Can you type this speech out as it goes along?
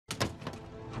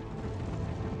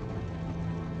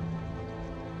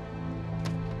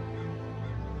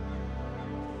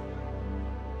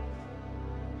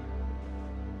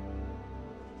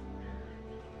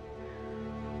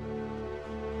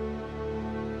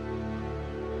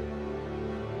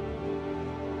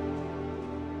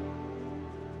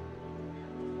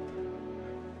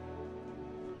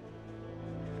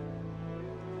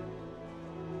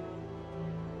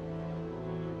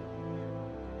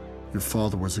Your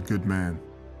father was a good man.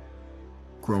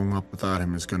 Growing up without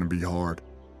him is gonna be hard.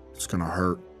 It's gonna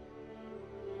hurt.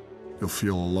 You'll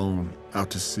feel alone, out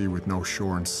to sea with no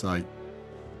shore in sight.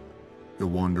 You'll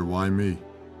wonder, why me?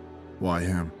 Why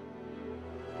him?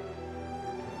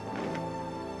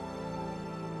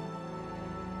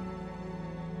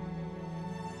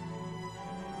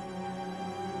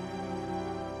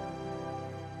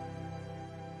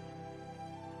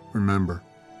 Remember,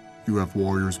 you have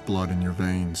warrior's blood in your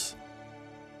veins.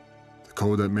 The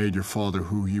code that made your father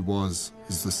who he was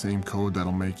is the same code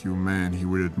that'll make you a man he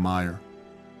would admire,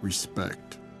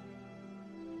 respect.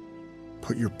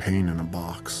 Put your pain in a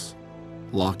box.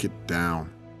 Lock it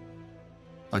down.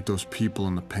 Like those people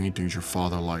in the paintings your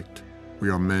father liked, we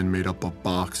are men made up of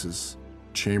boxes,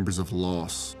 chambers of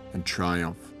loss and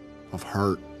triumph, of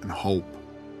hurt and hope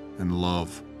and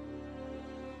love.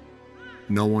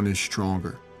 No one is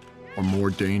stronger or more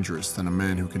dangerous than a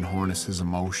man who can harness his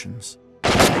emotions,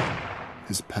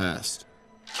 his past.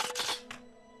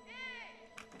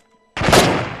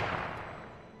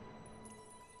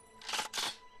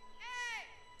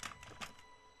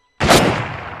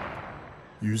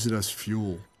 Use it as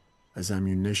fuel, as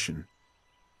ammunition,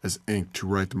 as ink to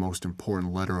write the most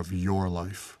important letter of your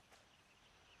life.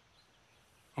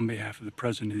 On behalf of the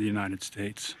President of the United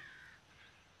States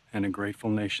and a grateful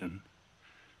nation,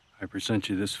 I present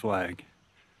you this flag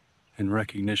in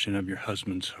recognition of your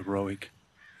husband's heroic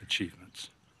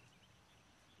achievements.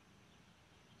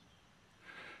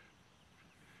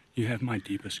 You have my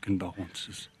deepest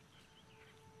condolences.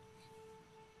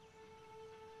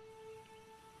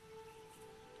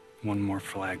 One more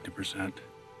flag to present.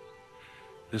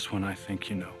 This one I think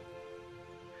you know.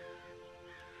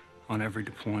 On every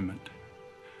deployment,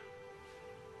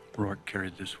 Rorke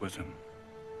carried this with him.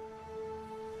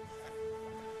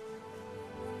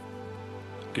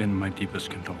 Again, my deepest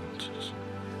condolences.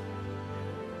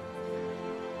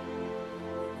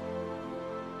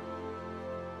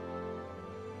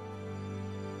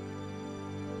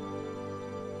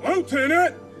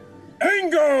 Lieutenant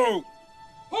Engo!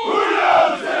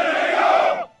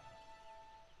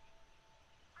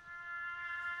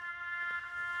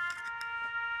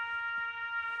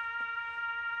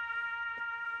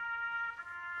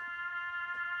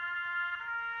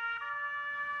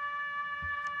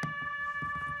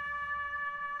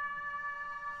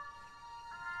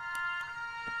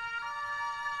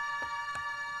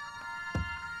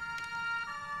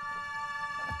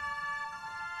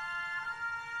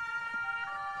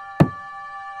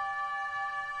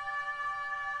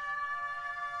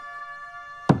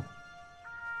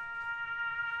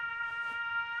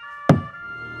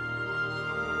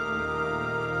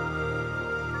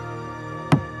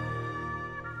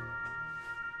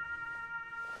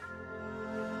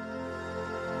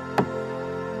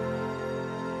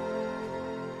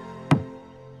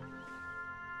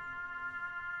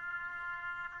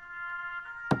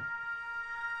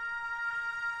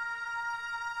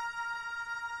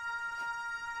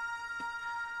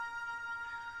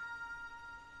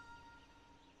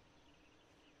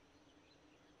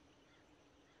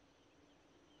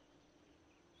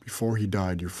 Before he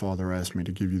died, your father asked me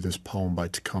to give you this poem by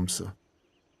Tecumseh.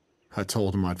 I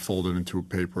told him I'd fold it into a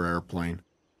paper airplane.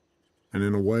 And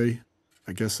in a way,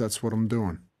 I guess that's what I'm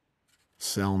doing.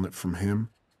 Selling it from him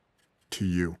to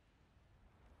you.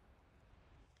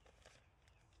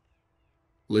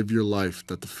 Live your life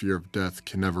that the fear of death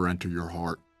can never enter your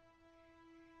heart.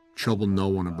 Trouble no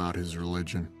one about his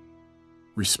religion.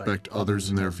 Respect others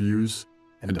and their views,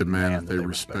 and demand that they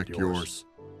respect yours.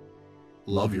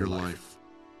 Love your life.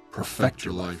 Perfect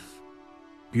your life.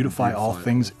 Beautify all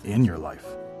things in your life.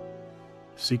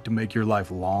 Seek to make your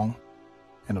life long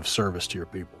and of service to your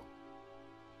people.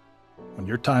 When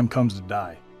your time comes to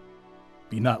die,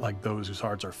 be not like those whose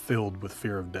hearts are filled with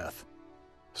fear of death,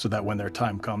 so that when their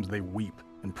time comes, they weep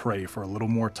and pray for a little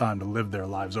more time to live their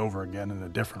lives over again in a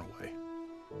different way.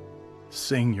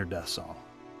 Sing your death song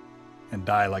and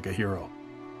die like a hero,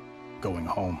 going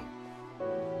home.